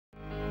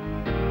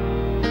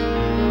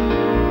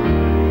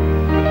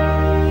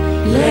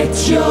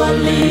Let your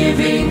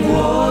living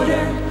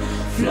water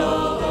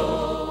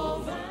flow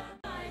over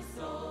my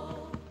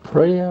soul.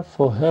 Prayer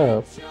for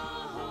help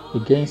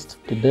against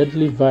the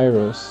deadly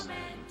virus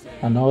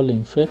and all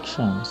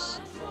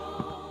infections.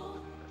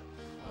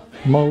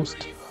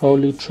 Most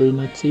Holy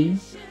Trinity,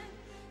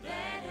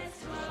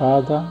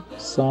 Father,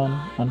 Son,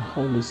 and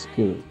Holy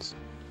Spirit,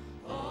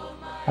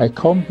 I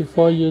come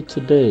before you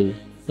today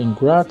in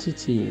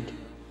gratitude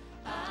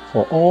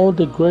for all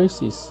the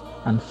graces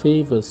and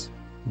favors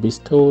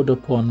bestowed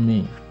upon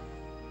me.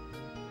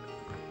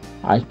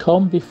 I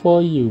come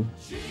before you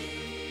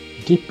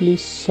deeply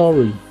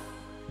sorry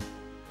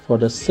for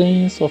the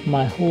sins of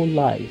my whole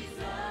life,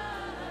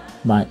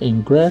 my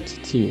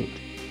ingratitude,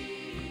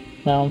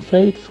 my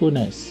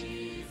unfaithfulness,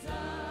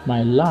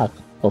 my lack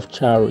of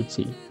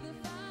charity,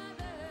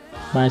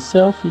 my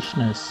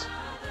selfishness.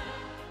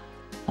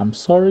 I'm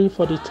sorry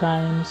for the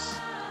times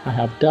I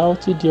have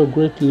doubted your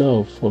great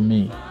love for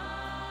me.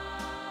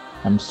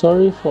 I'm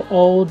sorry for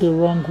all the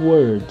wrong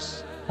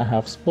words I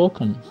have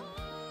spoken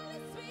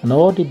and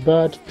all the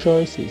bad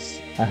choices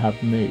I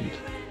have made.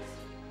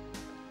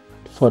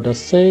 For the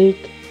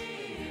sake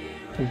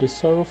of the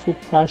sorrowful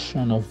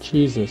passion of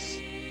Jesus,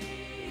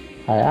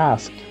 I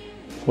ask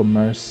for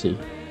mercy.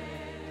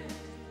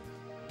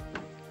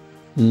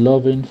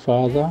 Loving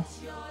Father,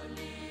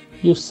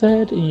 you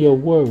said in your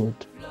word,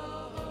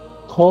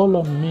 "Call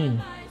on me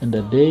in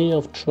the day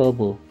of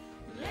trouble.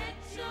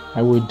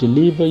 I will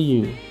deliver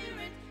you,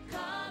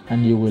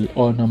 and you will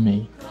honor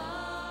me."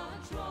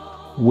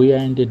 We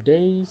are in the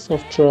days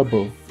of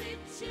trouble.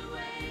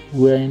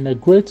 We are in a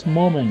great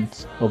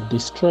moment of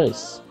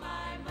distress.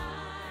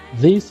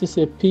 This is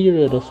a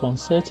period of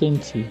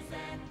uncertainty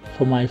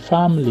for my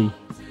family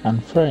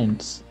and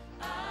friends,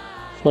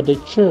 for the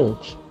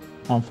church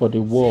and for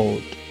the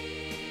world.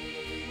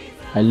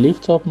 I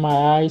lift up my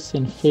eyes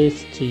in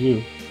faith to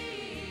you.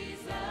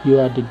 You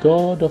are the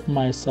God of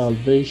my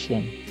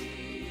salvation.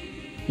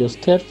 Your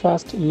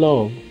steadfast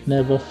love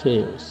never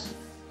fails.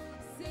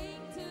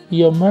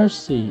 Your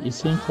mercy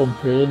is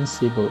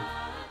incomprehensible.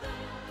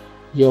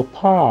 Your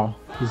power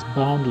is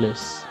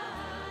boundless.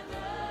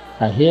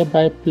 I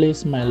hereby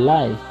place my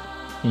life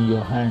in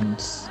your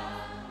hands.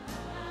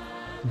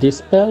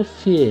 Dispel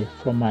fear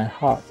from my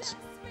heart.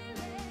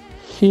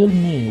 Fill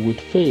me with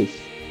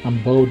faith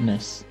and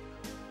boldness.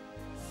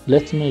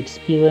 Let me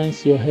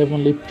experience your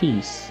heavenly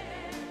peace.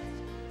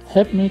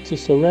 Help me to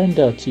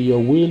surrender to your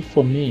will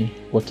for me,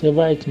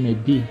 whatever it may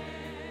be,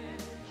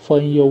 for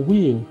in your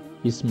will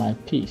is my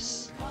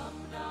peace.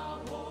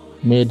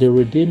 May the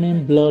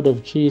redeeming blood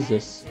of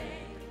Jesus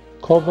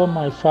cover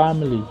my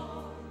family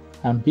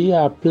and be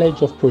our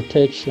pledge of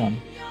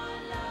protection.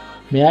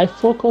 May I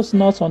focus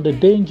not on the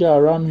danger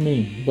around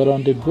me, but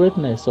on the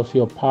greatness of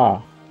your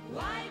power.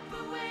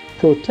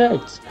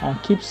 Protect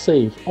and keep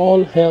safe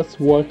all health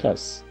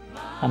workers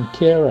and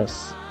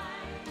carers.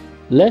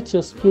 Let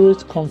your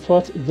spirit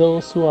comfort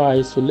those who are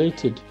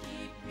isolated.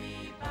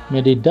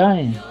 May the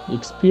dying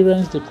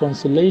experience the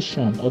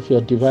consolation of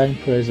your divine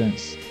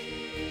presence.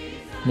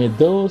 May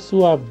those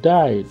who have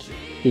died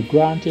be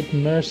granted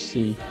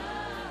mercy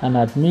and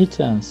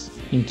admittance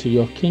into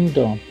your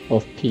kingdom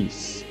of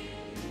peace.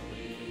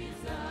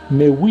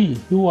 May we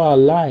who are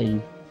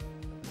alive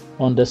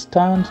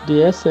understand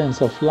the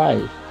essence of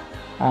life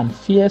and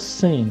fear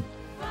sin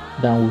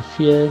than we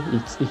fear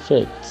its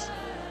effects.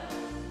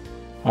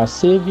 Our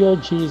Savior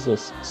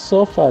Jesus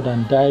suffered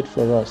and died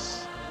for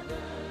us.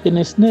 In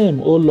His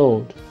name, O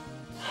Lord,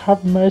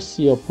 have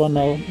mercy upon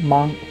all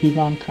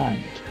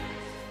humankind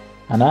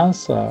and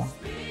answer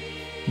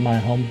my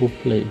humble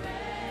plea.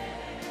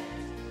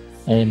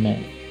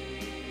 Amen.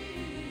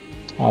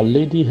 Our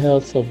Lady,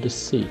 Health of the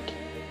Sick,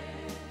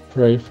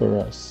 pray for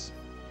us.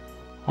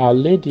 Our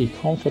Lady,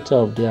 Comforter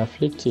of the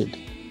Afflicted,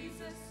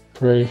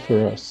 pray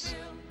for us.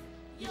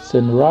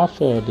 Saint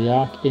Raphael the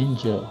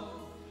Archangel,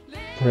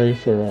 pray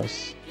for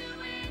us.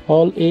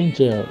 All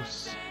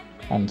angels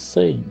and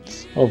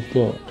saints of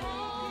God,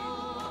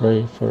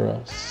 pray for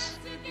us.